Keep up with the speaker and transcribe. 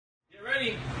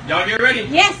ready. Y'all get ready.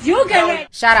 Yes, you get ready.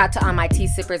 Shout out to all my tea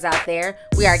sippers out there.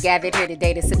 We are gathered here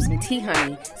today to sip some tea,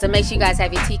 honey. So make sure you guys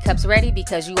have your teacups ready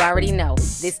because you already know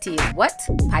this tea is what?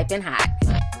 Piping hot.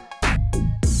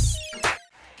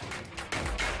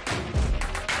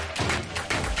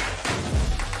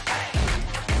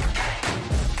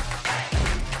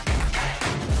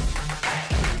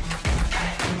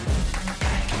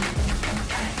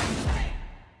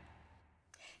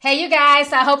 Hey you guys,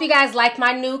 so I hope you guys like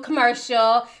my new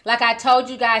commercial. Like I told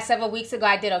you guys several weeks ago,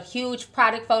 I did a huge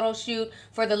product photo shoot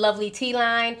for the Lovelyti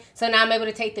line. So now I'm able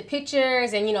to take the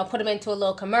pictures and, you know, put them into a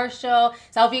little commercial.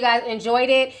 So I hope you guys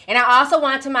enjoyed it. And I also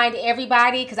want to remind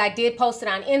everybody, because I did post it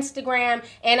on Instagram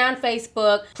and on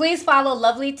Facebook, please follow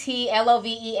Lovelyti,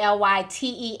 L-O-V-E-L-Y-T-E-A,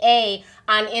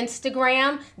 on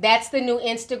Instagram. That's the new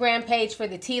Instagram page for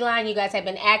the tea line. You guys have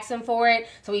been asking for it,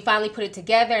 so we finally put it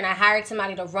together, and I hired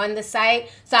somebody to run the site.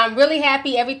 So I'm really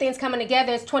happy everything's coming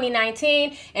together. It's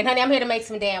 2019, and honey, I'm here to make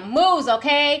some damn moves,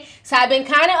 okay? So I've been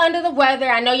kind of under the weather.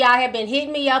 I know y'all have been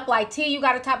hitting me up like, T, you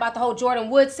got to talk about the whole Jordyn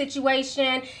Woods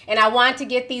situation, and I want to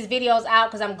get these videos out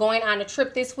because I'm going on a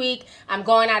trip this week. I'm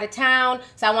going out of town,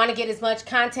 so I want to get as much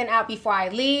content out before I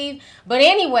leave. But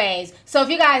anyways, so if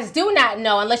you guys do not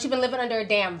know, unless you've been living under a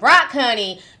damn rock,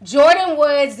 honey, Jordyn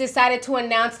Woods decided to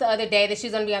announce the other day that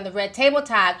she's going to be on the Red Table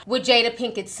Talk with Jada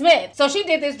Pinkett Smith. So she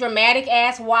did this dramatic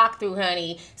ass walkthrough,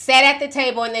 honey, sat at the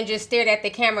table and then just stared at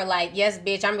the camera like, yes,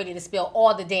 bitch, I'm ready to spill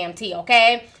all the damn tea,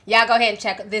 okay? Y'all go ahead and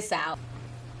check this out.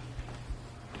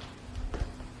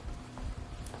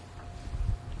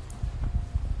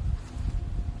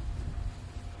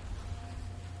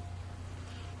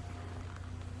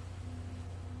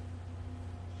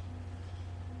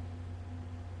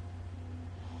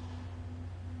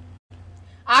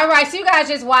 All right, so you guys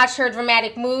just watched her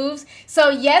dramatic moves. So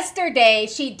yesterday,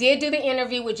 she did do the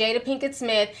interview with Jada Pinkett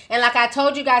Smith. And like I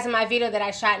told you guys in my video that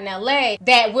I shot in LA,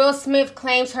 that Will Smith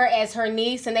claims her as her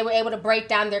niece, and they were able to break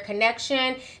down their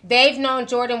connection. They've known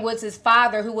Jordyn Woods'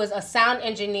 father, who was a sound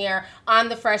engineer on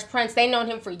The Fresh Prince. They've known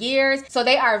him for years. So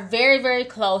they are very, very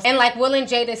close. And like Will and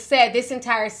Jada said, this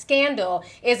entire scandal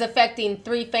is affecting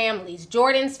three families: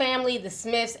 Jordyn's family, the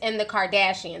Smiths, and the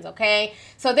Kardashians, okay?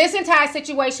 So this entire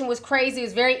situation was crazy. It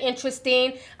was very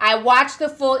interesting. I watched the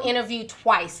full interview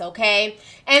twice, okay?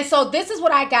 And so this is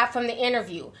what I got from the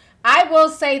interview. I will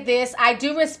say this, I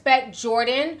do respect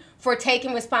Jordyn for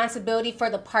taking responsibility for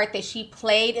the part that she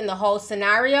played in the whole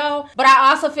scenario, but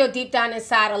I also feel deep down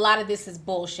inside a lot of this is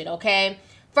bullshit, okay?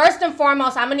 First and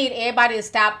foremost, I'm going to need everybody to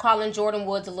stop calling Jordyn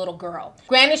Woods a little girl.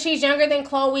 Granted, she's younger than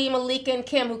Khloe, Malika, and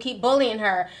Kim, who keep bullying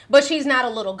her, but she's not a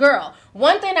little girl.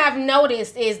 One thing I've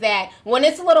noticed is that when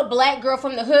it's a little black girl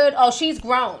from the hood, oh, she's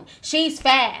grown. She's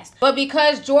fast. But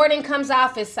because Jordyn comes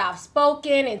off as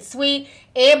soft-spoken and sweet,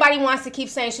 everybody wants to keep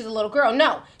saying she's a little girl.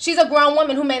 No, she's a grown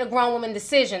woman who made a grown woman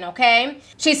decision, okay?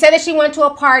 She said that she went to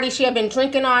a party, she had been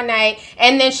drinking all night,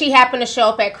 and then she happened to show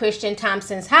up at Christian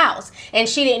Thompson's house, and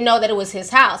she didn't know that it was his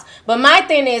house. But my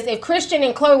thing is, if Christian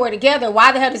and Khloe were together,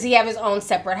 why the hell does he have his own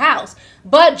separate house?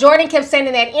 But Jordyn kept saying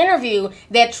in that interview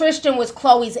that Tristan was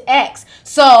Khloe's ex.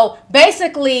 So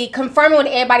basically confirming what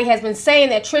everybody has been saying,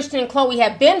 that Tristan and Khloe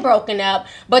have been broken up,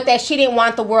 but that she didn't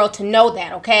want the world to know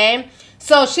that, okay?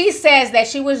 So she says that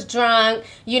she was drunk,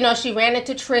 you know, she ran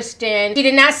into Tristan. She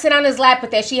did not sit on his lap,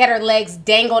 but that she had her legs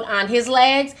dangled on his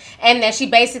legs, and that she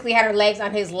basically had her legs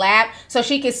on his lap, so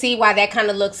she could see why that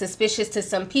kind of looks suspicious to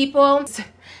some people.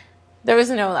 There was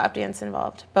no lap dance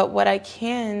involved, but what I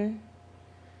can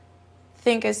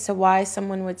think as to why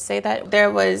someone would say that, there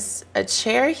was a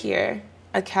chair here,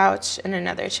 a couch, and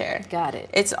another chair. Got it.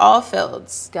 It's all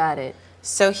filled. Got it.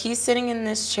 So he's sitting in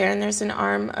this chair, and there's an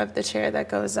arm of the chair that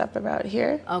goes up about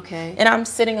here. Okay. And I'm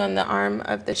sitting on the arm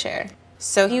of the chair.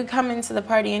 So you come into the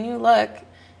party, and you look,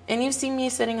 and you see me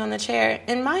sitting on the chair.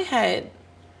 In my head,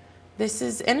 this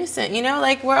is innocent. You know,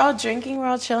 like, we're all drinking, we're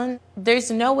all chilling. There's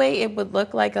no way it would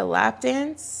look like a lap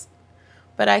dance,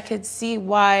 but I could see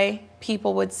why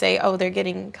people would say, oh, they're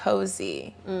getting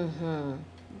cozy. Mm-hmm.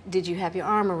 Did you have your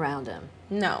arm around him?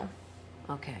 No.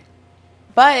 Okay.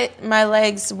 But my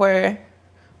legs were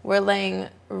laying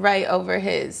right over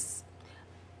his.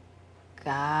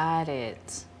 Got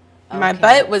it. Okay. My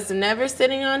butt was never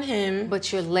sitting on him.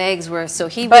 But your legs were, so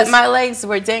he But was... my legs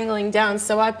were dangling down,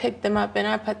 so I picked them up and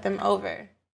I put them over.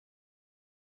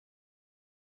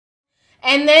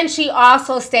 And then she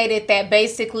also stated that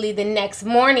basically the next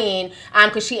morning,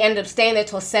 because she ended up staying there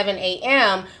till 7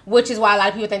 a.m., which is why a lot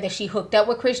of people think that she hooked up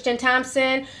with Christian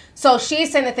Thompson. So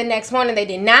she's saying that the next morning they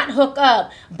did not hook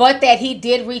up, but that he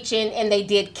did reach in and they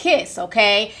did kiss,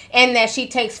 okay? And that she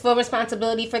takes full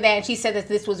responsibility for that. And she said that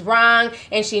this was wrong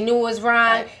and she knew it was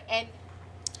wrong. And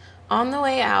On the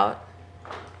way out,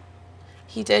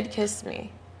 he did kiss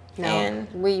me. No. And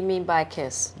what do you mean by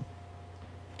kiss?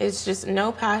 it's just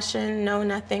no passion, no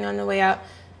nothing on the way out.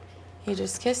 He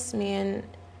just kissed me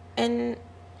and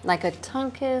Like a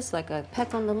tongue kiss, like a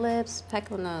peck on the lips,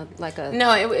 peck on the, like a...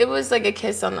 no, it was like a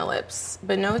kiss on the lips,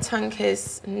 but no tongue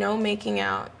kiss, no making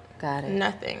out. Got it.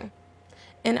 Nothing.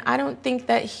 And I don't think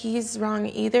that he's wrong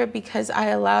either, because I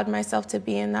allowed myself to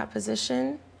be in that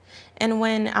position. And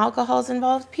when alcohol's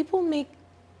involved, people make,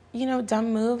 you know,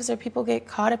 dumb moves, or people get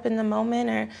caught up in the moment,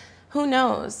 or who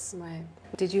knows. Right.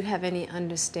 Did you have any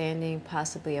understanding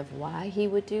possibly of why he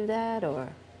would do that, or?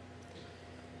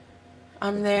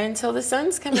 I'm there until the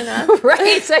sun's coming up.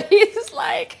 Right, so he's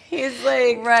like,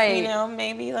 right. You know,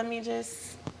 maybe let me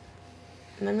just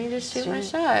shoot my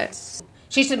shot.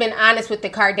 She should have been honest with the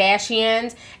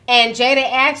Kardashians. And Jada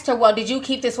asked her, well, did you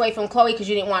keep this away from Khloe because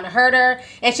you didn't want to hurt her?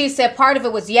 And she said part of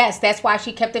it was yes, that's why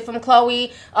she kept it from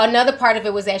Khloe. Another part of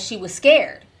it was that she was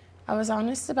scared. I was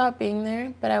honest about being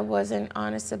there, but I wasn't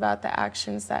honest about the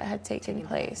actions that had taken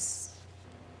place.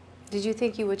 Did you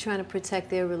think you were trying to protect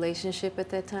their relationship at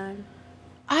that time?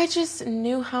 I just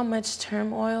knew how much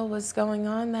turmoil was going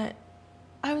on that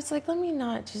I was like, let me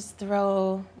not just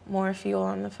throw more fuel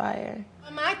on the fire.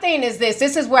 My thing is this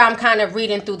is where I'm kind of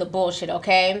reading through the bullshit,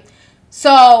 okay?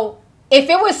 So if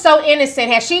it was so innocent,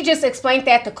 had she just explained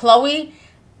that to Khloe,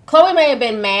 Khloe may have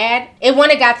been mad. It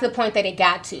wouldn't have got to the point that it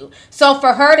got to. So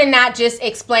for her to not just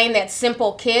explain that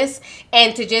simple kiss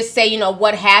and to just say, you know,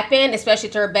 what happened, especially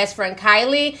to her best friend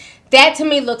Kylie, that to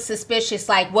me looks suspicious.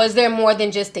 Like, was there more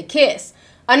than just a kiss?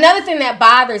 Another thing that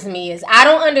bothers me is I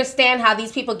don't understand how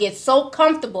these people get so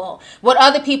comfortable with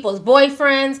other people's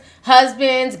boyfriends,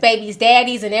 husbands, babies,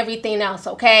 daddies, and everything else,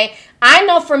 okay? I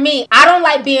know for me, I don't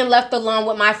like being left alone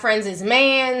with my friends'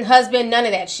 man, husband, none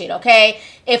of that shit, okay?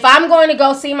 If I'm going to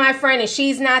go see my friend and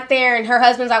she's not there and her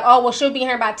husband's like, oh, well, she'll be here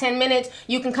in about 10 minutes.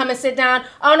 You can come and sit down.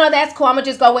 Oh, no, that's cool. I'm going to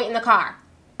just go wait in the car.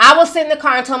 I will sit in the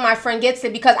car until my friend gets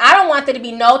it because I don't want there to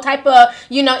be no type of,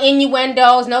 you know,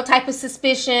 innuendos, no type of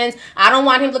suspicions. I don't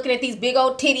want him looking at these big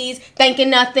old titties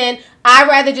thinking nothing. I'd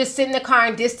rather just sit in the car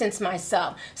and distance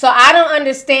myself. So I don't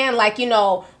understand, like, you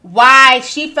know, why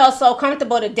she felt so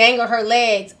comfortable to dangle her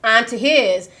legs onto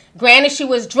his. Granted, she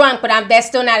was drunk, but that's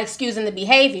still not excusing the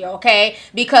behavior, okay?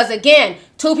 Because, again,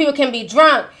 two people can be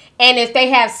drunk. And if they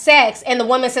have sex and the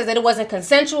woman says that it wasn't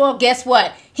consensual, guess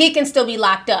what? He can still be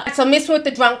locked up. So miss me with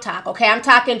the drunk talk, okay? I'm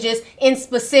talking just in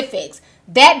specifics.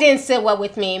 That didn't sit well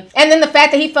with me. And then the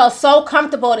fact that he felt so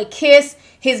comfortable to kiss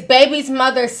his baby's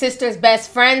mother's sister's best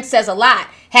friend says a lot.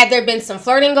 Had there been some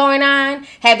flirting going on?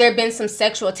 Had there been some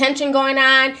sexual tension going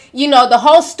on? You know, the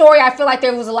whole story, I feel like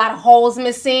there was a lot of holes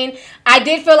missing. I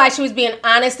did feel like she was being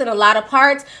honest in a lot of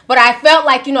parts, but I felt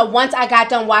like, you know, once I got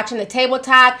done watching the table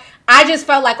talk, I just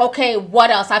felt like, okay,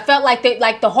 what else? I felt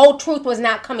like the whole truth was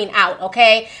not coming out,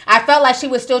 okay? I felt like she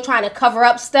was still trying to cover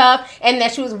up stuff and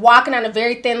that she was walking on a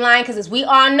very thin line because as we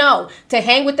all know, to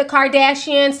hang with the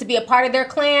Kardashians, to be a part of their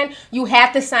clan, you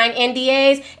have to sign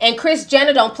NDAs, and Kris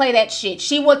Jenner don't play that shit.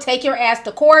 She will take your ass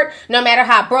to court no matter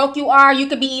how broke you are. You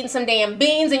could be eating some damn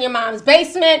beans in your mom's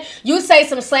basement. You say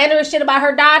some slanderous shit about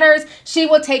her daughters, she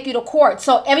will take you to court.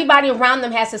 So everybody around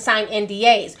them has to sign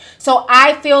NDAs. So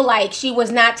I feel like she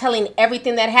was not telling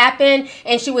everything that happened,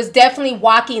 and she was definitely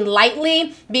walking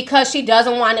lightly because she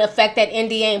doesn't want to affect that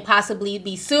NDA and possibly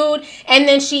be sued. And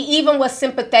then she even was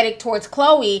sympathetic towards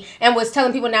Khloe and was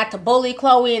telling people not to bully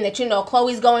Khloe and that, you know,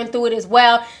 Khloe's going through it as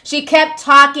well. She kept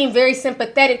talking very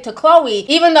sympathetic to Khloe,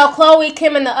 even though Khloe,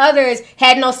 Kim, and the others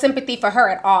had no sympathy for her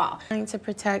at all. Trying to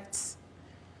protect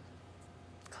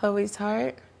Khloe's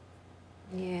heart.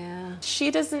 Yeah.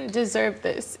 She doesn't deserve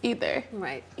this either.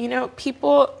 Right. You know,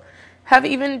 people have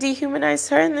even dehumanized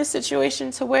her in this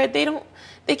situation to where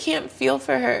they can't feel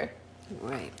for her.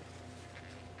 Right.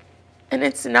 And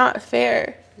it's not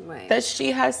fair Right. that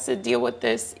she has to deal with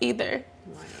this either.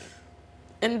 Right.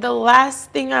 And the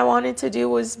last thing I wanted to do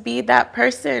was be that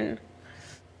person.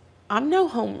 I'm no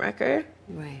homewrecker.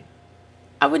 Right.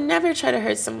 I would never try to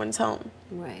hurt someone's home.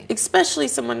 Right. Especially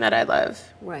someone that I love.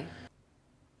 Right.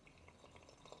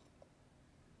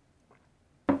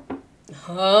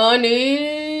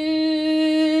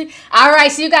 Honey. All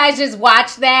right, so you guys just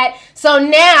watched that. So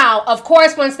now, of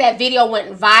course, once that video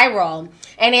went viral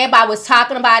and everybody was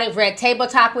talking about it, Red Table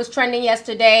Talk was trending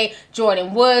yesterday,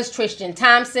 Jordyn Woods, Tristan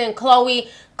Thompson, Khloe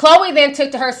Khloe then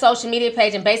took to her social media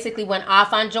page and basically went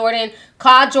off on Jordyn,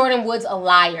 called Jordyn Woods a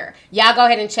liar. Y'all go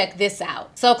ahead and check this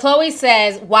out. So Khloe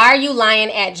says, why are you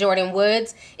lying at Jordyn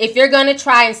Woods? If you're going to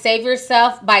try and save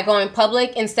yourself by going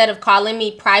public instead of calling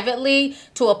me privately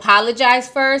to apologize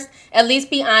first, at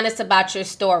least be honest about your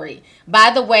story.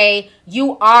 By the way,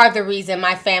 you are the reason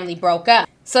my family broke up.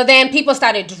 So then people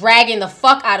started dragging the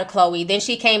fuck out of Khloe. Then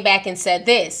she came back and said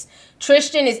this: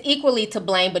 Tristan is equally to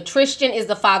blame, but Tristan is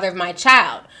the father of my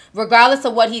child. Regardless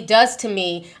of what he does to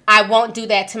me, I won't do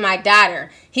that to my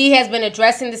daughter. He has been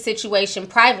addressing the situation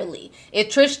privately. If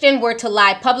Tristan were to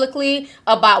lie publicly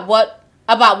about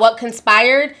what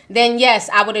conspired, then yes,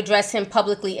 I would address him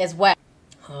publicly as well.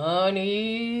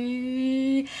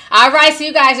 Honey. All right, so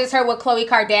you guys just heard what Khloe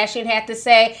Kardashian had to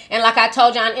say. And like I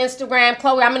told you on Instagram,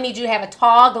 Khloe, I'm going to need you to have a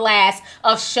tall glass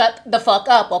of shut the fuck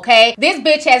up, okay? This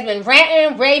bitch has been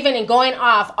ranting, raving, and going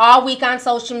off all week on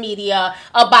social media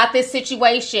about this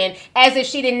situation as if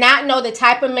she did not know the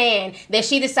type of man that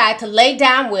she decided to lay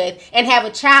down with and have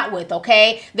a chat with,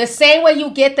 okay? The same way you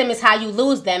get them is how you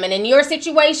lose them. And in your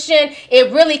situation,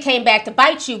 it really came back to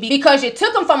bite you because you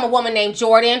took him from a woman named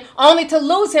Jordyn only to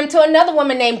lose him to another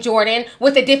woman named Jordyn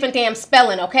with a different damn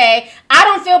spelling, okay? I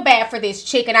don't feel bad for this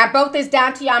chick, and I broke this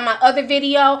down to y'all in my other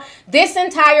video. This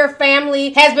entire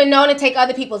family has been known to take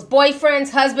other people's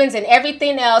boyfriends, husbands, and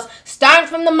everything else, starting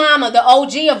from the mama, the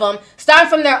OG of them, starting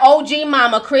from their OG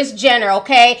mama, Kris Jenner,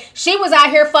 okay? She was out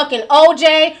here fucking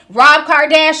OJ, Rob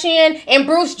Kardashian, and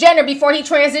Bruce Jenner before he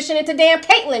transitioned into damn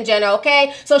Caitlyn Jenner,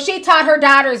 okay? So she taught her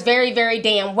daughters very, very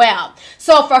damn well.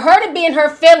 So for her to be in her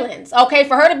feelings, okay,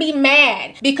 for her to be mad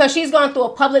because she's going through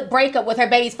a public breakup with her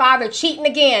baby's father cheating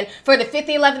again for the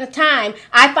 11th time,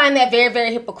 I find that very,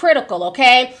 very hypocritical,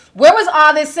 okay? Where was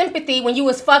all this sympathy when you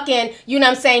was fucking, you know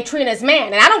what I'm saying, Trina's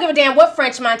man? And I don't give a damn what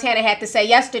French Montana had to say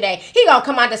yesterday. He gonna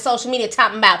come onto social media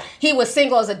talking about he was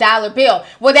single as a dollar bill.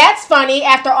 Well, that's funny.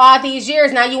 After all these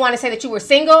years, now you want to say that you were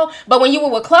single? But when you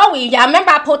were with Khloe, y'all remember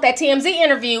I put that TMZ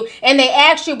interview and they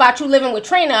asked you about you living with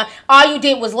Trina. All you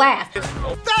did was laugh.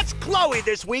 That's Khloe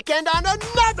this weekend on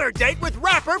another date with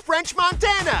rapper French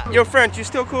Montana. Yo, French, you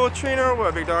still cool with Trina or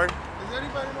what, big dog? Does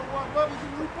anybody know what Bubba's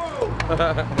in Lupo?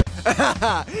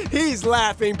 He's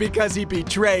laughing because he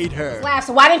betrayed her.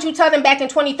 So why didn't you tell them back in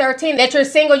 2013 that you're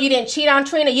single, you didn't cheat on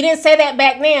Trina? You didn't say that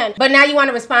back then, but now you want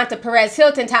to respond to Perez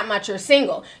Hilton talking about you're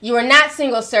single. You were not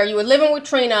single, sir. You were living with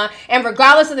Trina, and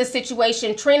regardless of the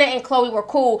situation, Trina and Khloe were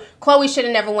cool. Khloe should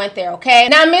have never went there, okay?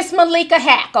 Now, Miss Malika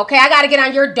Hack, okay? I got to get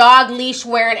on your dog leash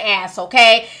wearing ass,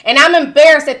 okay? And I'm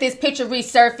embarrassed that this picture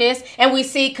resurfaced, and we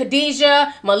see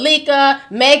Khadijah, Malika,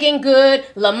 Megan Good,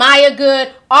 Lamaya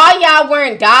Good, all y'all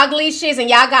wearing dog leashes, and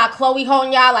y'all got Khloe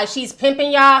holding y'all like she's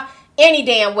pimping y'all any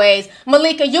damn ways.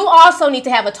 Malika, you also need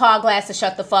to have a tall glass to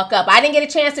shut the fuck up. I didn't get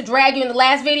a chance to drag you in the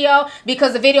last video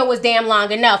because the video was damn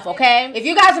long enough, okay? If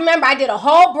you guys remember, I did a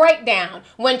whole breakdown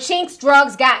when Chinx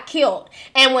Drugs got killed.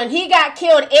 And when he got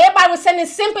killed, everybody was sending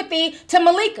sympathy to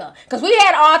Malika because we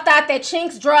had all thought that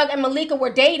Chinx Drug and Malika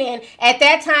were dating. At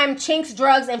that time, Chinx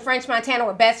Drugs and French Montana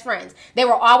were best friends. They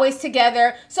were always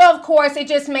together. So, of course, it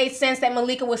just made sense that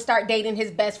Malika would start dating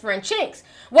his best friend, Chinx.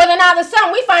 Well, then all of a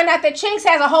sudden, we find out that Chinx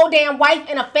has a whole damn wife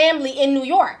and a family in New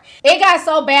York. It got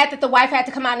so bad that the wife had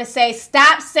to come out and say,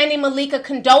 stop sending Malika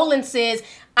condolences.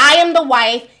 I am the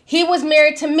wife. He was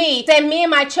married to me. Send me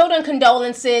and my children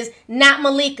condolences, not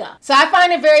Malika. So I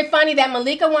find it very funny that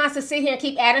Malika wants to sit here and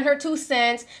keep adding her 2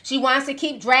 cents. She wants to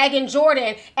keep dragging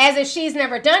Jordyn as if she's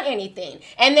never done anything.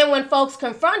 And then when folks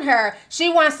confront her, she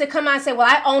wants to come out and say, well,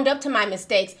 I owned up to my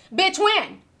mistakes. Bitch,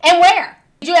 when? And where?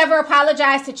 Did you ever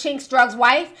apologize to Chinx Drug's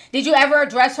wife? Did you ever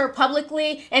address her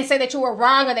publicly and say that you were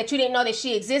wrong or that you didn't know that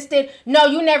she existed? No,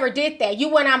 you never did that. You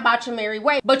went on about your merry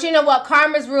way. But you know what?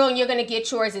 Karma's real and you're going to get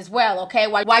yours as well, okay?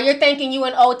 While you're thinking you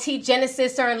and OT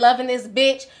Genesis are in love in this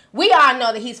bitch, we all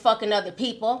know that he's fucking other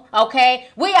people, okay?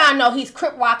 We all know he's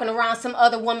crip walking around some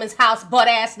other woman's house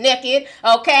butt-ass naked,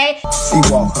 okay? She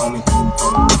walk, homie.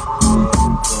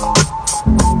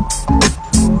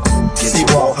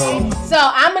 So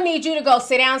I'm gonna need you to go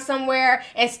sit down somewhere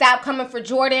and stop coming for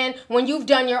Jordyn when you've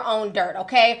done your own dirt,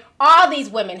 okay? All these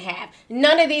women have.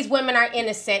 None of these women are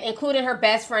innocent, including her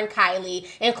best friend Kylie,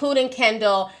 including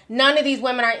Kendall. None of these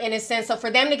women are innocent. So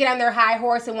for them to get on their high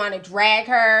horse and want to drag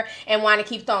her and want to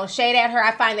keep throwing shade at her,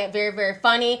 I find that very, very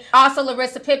funny. Also,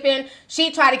 Larissa Pippen, she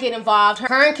tried to get involved.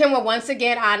 Her and Kim were once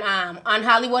again on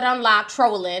Hollywood Unlocked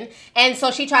trolling. And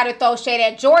so she tried to throw shade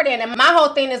at Jordyn. And my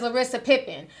whole thing is Larissa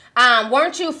Pippen.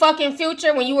 Weren't you fucking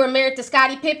Future when you were married to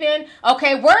Scottie Pippen,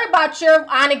 okay, worry about your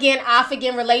on-again,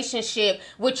 off-again relationship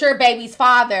with your baby's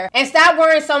father. And stop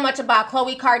worrying so much about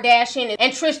Khloe Kardashian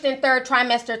and Tristan third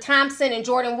trimester Thompson and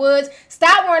Jordyn Woods.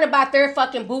 Stop worrying about their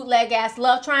fucking bootleg-ass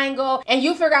love triangle. And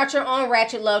you figure out your own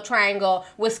ratchet love triangle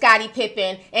with Scottie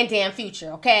Pippen and damn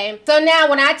Future, okay? So now,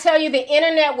 when I tell you the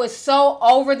internet was so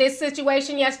over this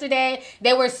situation yesterday,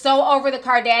 they were so over the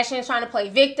Kardashians trying to play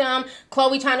victim,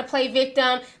 Khloe trying to play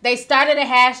victim, they started a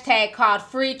hashtag called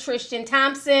Free Tristan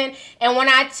Thompson. And when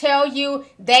I tell you,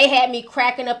 they had me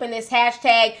cracking up in this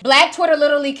hashtag. Black Twitter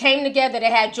literally came together to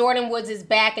have Jordyn Woods'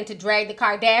 back and to drag the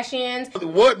Kardashians.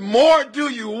 What more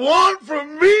do you want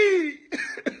from me?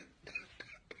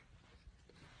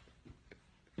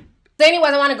 So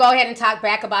anyways, I want to go ahead and talk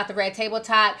back about the red table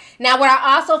talk. Now, what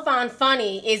I also found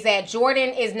funny is that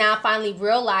Jordyn is now finally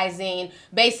realizing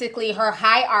basically her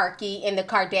hierarchy in the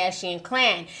Kardashian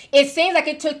clan. It seems like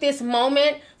it took this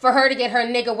moment for her to get her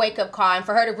nigga wake-up call and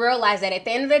for her to realize that at the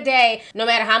end of the day, no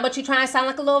matter how much you try and sound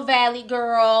like a little valley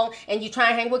girl and you try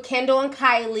and hang with Kendall and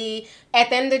Kylie, at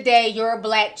the end of the day, you're a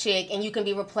black chick and you can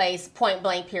be replaced point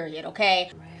blank period, okay?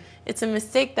 It's a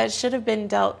mistake that should have been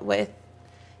dealt with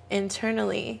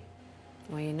internally.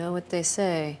 Well, you know what they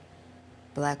say.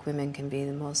 Black women can be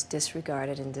the most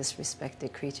disregarded and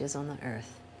disrespected creatures on the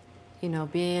earth. You know,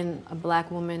 being a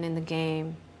black woman in the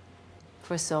game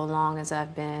for so long as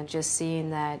I've been, just seeing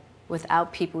that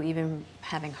without people even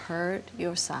having heard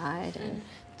your side and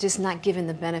just not given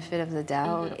the benefit of the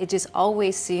doubt, it just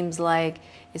always seems like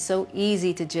it's so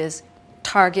easy to just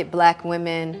target black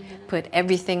women, put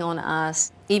everything on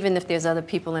us, even if there's other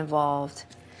people involved.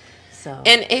 So.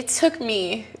 And it took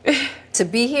me to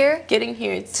be here, getting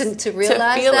here, to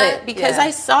realize to feel that? it, because I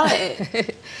saw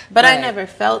it, but I never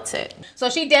felt it. So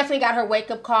she definitely got her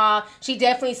wake-up call. She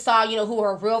definitely saw, you know, who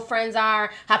her real friends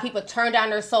are, how people turned on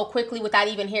her so quickly without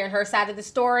even hearing her side of the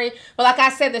story. But like I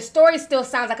said, the story still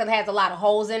sounds like it has a lot of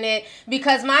holes in it,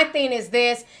 because my thing is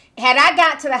this: had I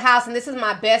got to the house and this is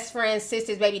my best friend's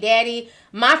sister's baby daddy,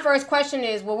 my first question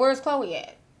is, well, where's Khloe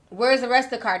at? Where's the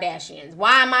rest of the Kardashians?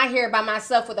 Why am I here by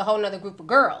myself with a whole nother group of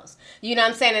girls? You know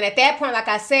what I'm saying? And at that point, like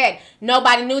I said,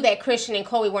 nobody knew that Christian and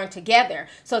Khloe weren't together.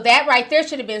 So that right there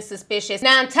should have been suspicious.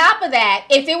 Now, on top of that,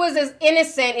 if it was as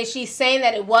innocent as she's saying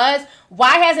that it was,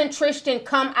 why hasn't Tristan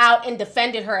come out and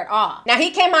defended her at all? Now,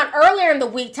 he came out earlier in the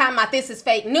week talking about this is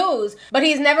fake news, but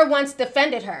he's never once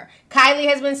defended her. Kylie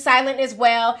has been silent as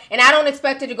well, and I don't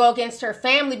expect her to go against her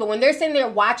family, but when they're sitting there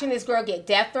watching this girl get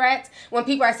death threats, when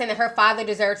people are saying that her father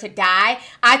deserves to die,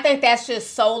 I think that's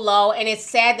just so low, and it's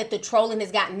sad that the trolling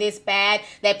has gotten this bad,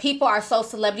 that people are so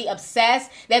celebrity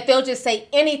obsessed that they'll just say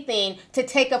anything to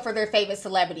take up for their favorite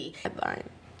celebrity. Headline.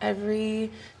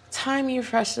 Every time you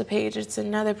refresh the page, it's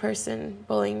another person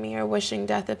bullying me or wishing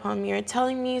death upon me or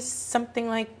telling me something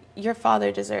like, your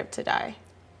father deserved to die.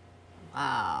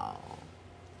 Wow.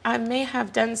 I may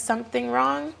have done something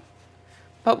wrong,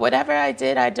 but whatever I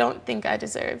did, I don't think I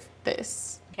deserve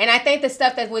this. And I think the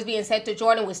stuff that was being said to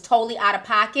Jordyn was totally out of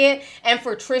pocket. And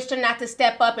for Tristan not to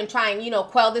step up and try and, you know,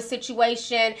 quell the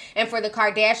situation, and for the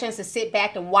Kardashians to sit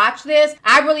back and watch this,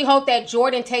 I really hope that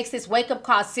Jordyn takes this wake-up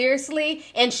call seriously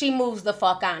and she moves the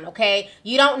fuck on, okay?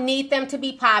 You don't need them to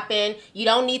be popping. You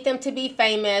don't need them to be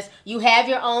famous. You have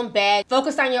your own bag.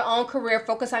 Focus on your own career.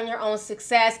 Focus on your own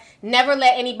success. Never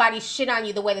let anybody shit on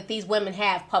you the way that these women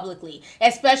have publicly,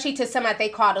 especially to someone that they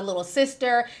called a little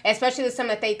sister, especially to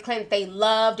someone that they claim that they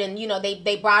loved and, you know,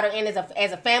 they brought her in as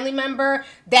a family member.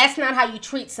 That's not how you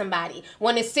treat somebody.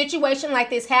 When a situation like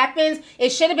this happens, it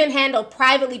should have been handled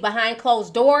privately behind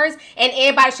closed doors, and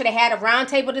everybody should have had a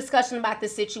roundtable discussion about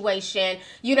this situation.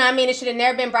 You know what I mean? It should have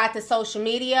never been brought to social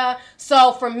media.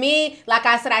 So for me, like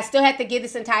I said, I still have to give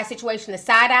this entire situation a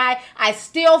side eye. I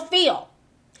still feel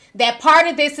that part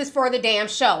of this is for the damn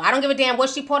show. I don't give a damn what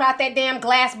she pulled out that damn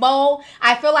glass bowl.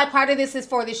 I feel like part of this is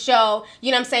for the show.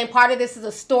 You know what I'm saying? Part of this is a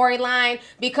storyline,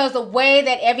 because the way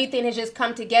that everything has just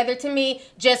come together to me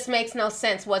just makes no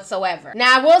sense whatsoever.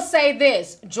 Now, I will say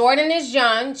this. Jordyn is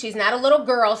young. She's not a little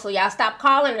girl, so y'all stop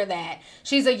calling her that.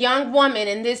 She's a young woman,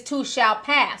 and this too shall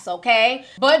pass, okay?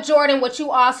 But Jordyn, what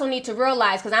you also need to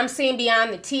realize, because I'm seeing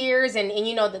beyond the tears and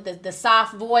you know, the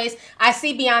soft voice, I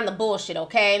see beyond the bullshit,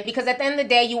 okay? Because at the end of the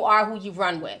day, you are who you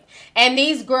run with. And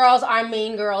these girls are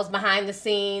mean girls behind the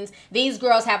scenes. These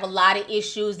girls have a lot of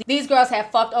issues. These girls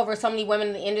have fucked over so many women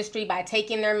in the industry by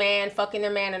taking their man, fucking their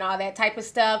man, and all that type of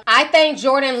stuff. I think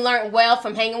Jordyn learned well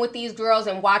from hanging with these girls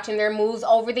and watching their moves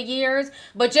over the years.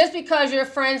 But just because your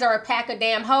friends are a pack of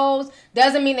damn hoes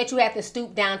doesn't mean that you have to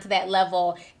stoop down to that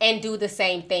level and do the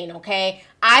same thing, okay?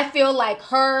 I feel like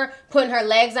her putting her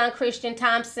legs on Tristan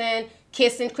Thompson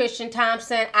kissing Christian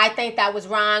Thompson. I think that was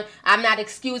wrong. I'm not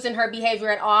excusing her behavior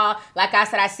at all. Like I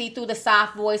said, I see through the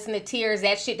soft voice and the tears.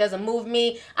 That shit doesn't move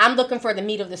me. I'm looking for the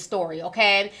meat of the story,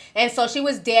 okay? And so she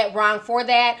was dead wrong for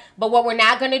that. But what we're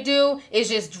not going to do is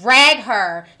just drag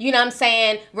her, you know what I'm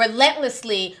saying,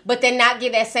 relentlessly, but then not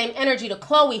give that same energy to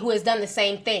Khloe, who has done the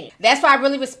same thing. That's why I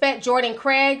really respect Jordyn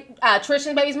Craig,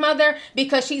 Tristan's baby's mother,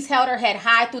 because she's held her head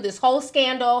high through this whole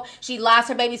scandal. She lost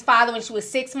her baby's father when she was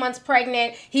 6 months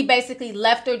pregnant. He basically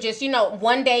left her just, you know,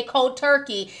 one day cold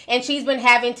turkey, and she's been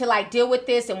having to like deal with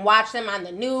this and watch them on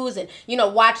the news and, you know,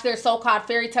 watch their so-called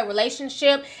fairy tale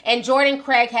relationship. And Jordyn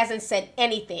Craig hasn't said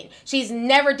anything. She's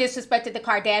never disrespected the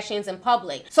Kardashians in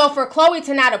public. So for Khloe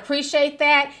to not appreciate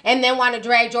that and then want to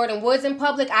drag Jordyn Woods in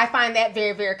public, I find that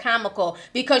very, very comical,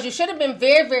 because you should have been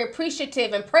very, very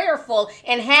appreciative and prayerful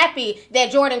and happy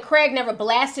that Jordyn Craig never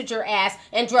blasted your ass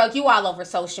and drug you all over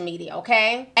social media,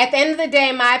 okay? At the end of the day,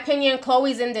 in my opinion,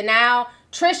 Khloe's in denial.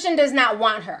 Tristan does not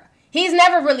want her. He's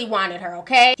never really wanted her,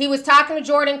 okay? He was talking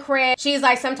to Jordyn Craig. She's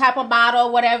like some type of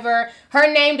model, whatever. Her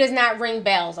name does not ring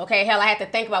bells, okay? Hell, I had to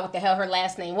think about what the hell her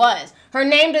last name was. Her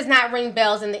name does not ring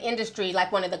bells in the industry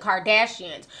like one of the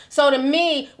Kardashians. So to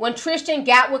me, when Tristan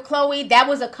got with Khloe, that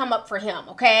was a come up for him,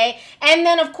 okay? And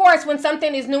then, of course, when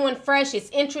something is new and fresh, it's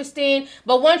interesting.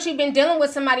 But once you've been dealing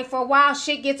with somebody for a while,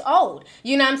 shit gets old.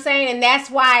 You know what I'm saying? And that's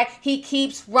why he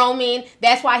keeps roaming.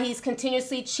 That's why he's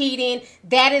continuously cheating.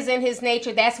 That is in his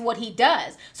nature. That's what he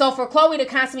does. So for Khloe to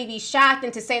constantly be shocked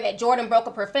and to say that Jordyn broke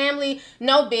up her family,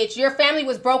 no, bitch. Your family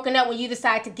was broken up when you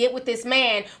decided to get with this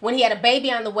man when he had a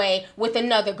baby on the way with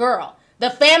another girl. The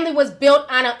family was built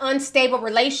on an unstable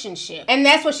relationship. And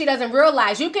that's what she doesn't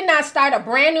realize. You cannot start a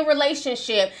brand new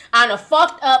relationship on a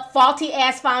fucked up, faulty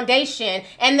ass foundation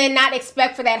and then not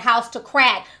expect for that house to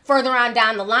crack further on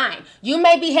down the line. You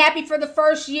may be happy for the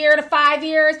first year to 5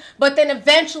 years, but then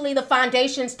eventually the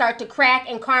foundations start to crack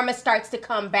and karma starts to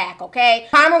come back, okay?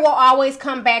 Karma will always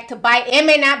come back to bite. It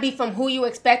may not be from who you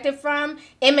expect it from.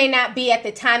 It may not be at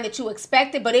the time that you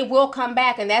expected, but it will come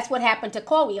back, and that's what happened to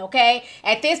Khloe, okay?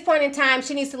 At this point in time,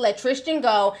 she needs to let Tristan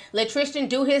go. Let Tristan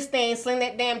do his thing. Sling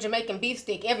that damn Jamaican beef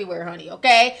stick everywhere, honey,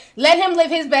 okay? Let him live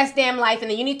his best damn life,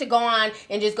 and then you need to go on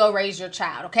and just go raise your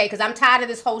child, okay? Because I'm tired of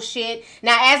this whole shit.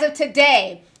 Now, as of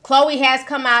today, Khloe has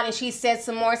come out and she said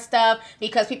some more stuff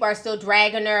because people are still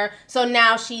dragging her. So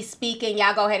now she's speaking.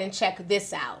 Y'all go ahead and check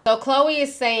this out. So Khloe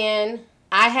is saying,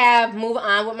 I have moved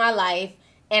on with my life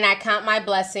and I count my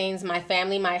blessings, my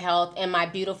family, my health, and my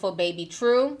beautiful baby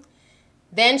true.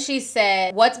 Then she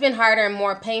said, what's been harder and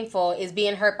more painful is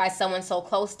being hurt by someone so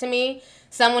close to me,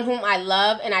 someone whom I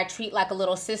love and I treat like a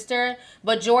little sister.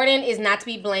 But Jordyn is not to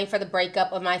be blamed for the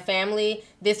breakup of my family.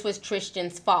 This was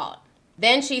Tristan's fault.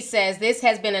 Then she says, this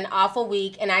has been an awful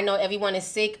week and I know everyone is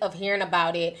sick of hearing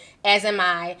about it, as am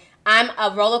I. I'm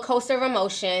a roller coaster of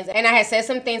emotions and I have said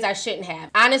some things I shouldn't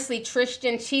have. Honestly,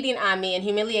 Tristan cheating on me and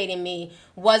humiliating me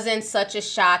wasn't such a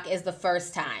shock as the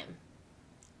first time.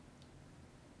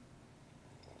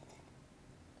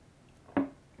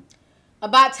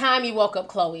 About time you woke up,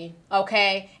 Khloe,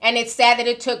 okay? And it's sad that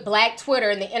it took Black Twitter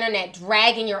and the internet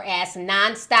dragging your ass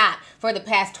nonstop for the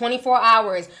past 24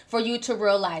 hours for you to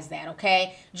realize that,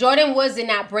 okay? Jordyn Woods did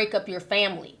not break up your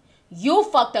family. You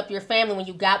fucked up your family when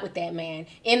you got with that man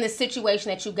in the situation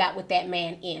that you got with that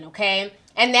man in, okay?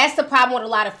 And that's the problem with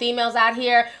a lot of females out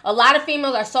here. A lot of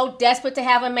females are so desperate to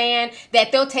have a man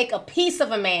that they'll take a piece of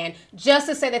a man just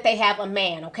to say that they have a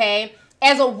man, okay?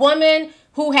 As a woman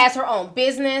who has her own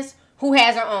business, who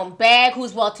has her own bag,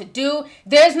 who's well-to-do,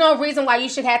 there's no reason why you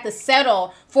should have to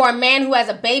settle for a man who has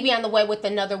a baby on the way with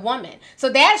another woman. So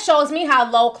that shows me how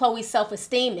low Khloe's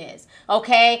self-esteem is,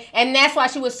 okay? And that's why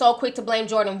she was so quick to blame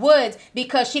Jordyn Woods,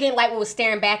 because she didn't like what was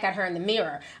staring back at her in the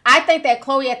mirror. I think that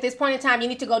Khloe, at this point in time, you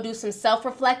need to go do some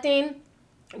self-reflecting,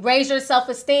 raise your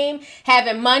self-esteem,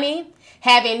 having money,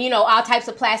 having, you know, all types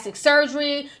of plastic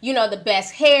surgery, you know, the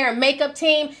best hair and makeup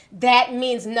team. That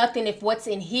means nothing if what's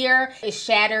in here is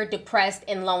shattered, depressed,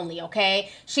 and lonely,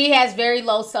 okay? She has very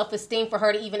low self-esteem for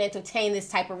her to even entertain this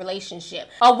type of relationship.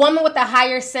 A woman with a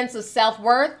higher sense of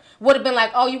self-worth would have been like,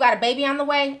 oh, you got a baby on the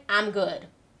way? I'm good.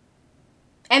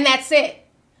 And that's it.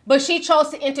 But she chose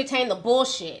to entertain the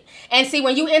bullshit. And see,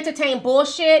 when you entertain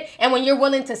bullshit and when you're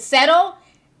willing to settle,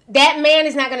 that man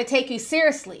is not going to take you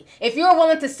seriously. If you're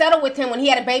willing to settle with him when he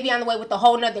had a baby on the way with a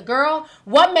whole nother girl,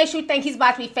 what makes you think he's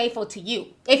about to be faithful to you?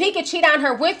 If he can cheat on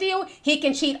her with you, he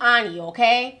can cheat on you,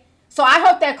 okay? So I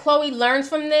hope that Khloe learns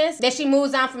from this, that she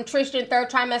moves on from Tristan third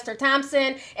trimester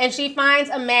Thompson, and she finds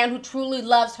a man who truly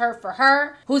loves her for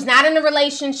her, who's not in a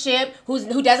relationship,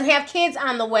 who doesn't have kids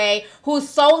on the way, who's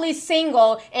solely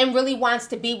single and really wants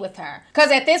to be with her.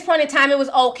 Because at this point in time, it was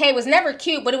okay. It was never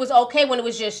cute, but it was okay when it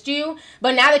was just you.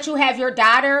 But now that you have your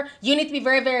daughter, you need to be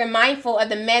very, very mindful of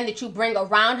the men that you bring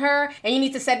around her, and you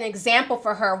need to set an example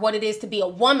for her what it is to be a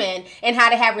woman and how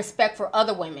to have respect for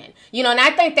other women. You know, and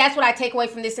I think that's what I take away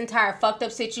from this entire fucked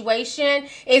up situation,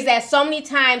 is that so many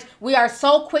times we are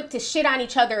so quick to shit on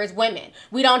each other as women.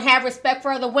 We don't have respect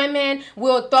for other women.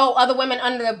 We'll throw other women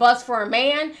under the bus for a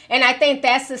man. And I think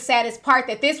that's the saddest part,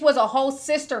 that this was a whole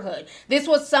sisterhood. This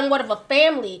was somewhat of a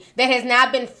family that has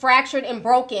now been fractured and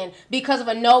broken because of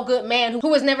a no good man who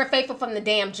was never faithful from the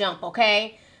damn jump,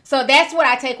 okay? So that's what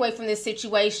I take away from this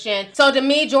situation. So to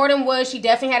me, Jordyn Woods, she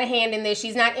definitely had a hand in this.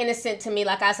 She's not innocent to me.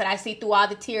 Like I said, I see through all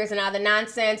the tears and all the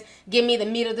nonsense. Give me the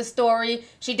meat of the story.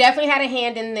 She definitely had a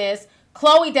hand in this.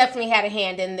 Khloe definitely had a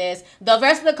hand in this. The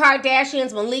rest of the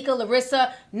Kardashians, Malika,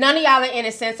 Larissa, none of y'all are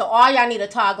innocent, so all y'all need a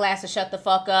tall glass to shut the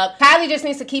fuck up. Kylie just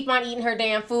needs to keep on eating her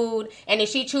damn food, and if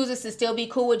she chooses to still be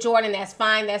cool with Jordyn, that's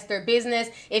fine. That's their business.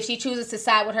 If she chooses to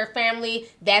side with her family,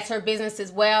 that's her business as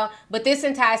well. But this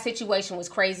entire situation was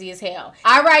crazy as hell.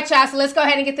 All right, y'all, so let's go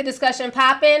ahead and get the discussion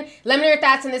popping. Let me know your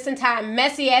thoughts on this entire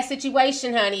messy-ass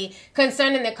situation, honey,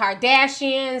 concerning the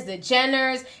Kardashians, the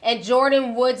Jenners, and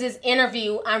Jordyn Woods'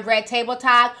 interview on Red Table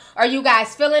Talk. Are you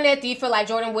guys feeling it? Do you feel like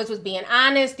Jordyn Woods was being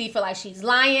honest? Do you feel like she's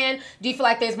lying? Do you feel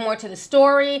like there's more to the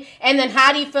story? And then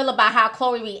how do you feel about how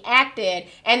Khloe reacted?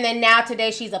 And then now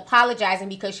today she's apologizing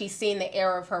because she's seen the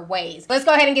error of her ways. Let's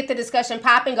go ahead and get the discussion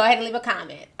popping. Go ahead and leave a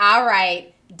comment. All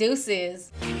right.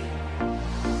 Deuces.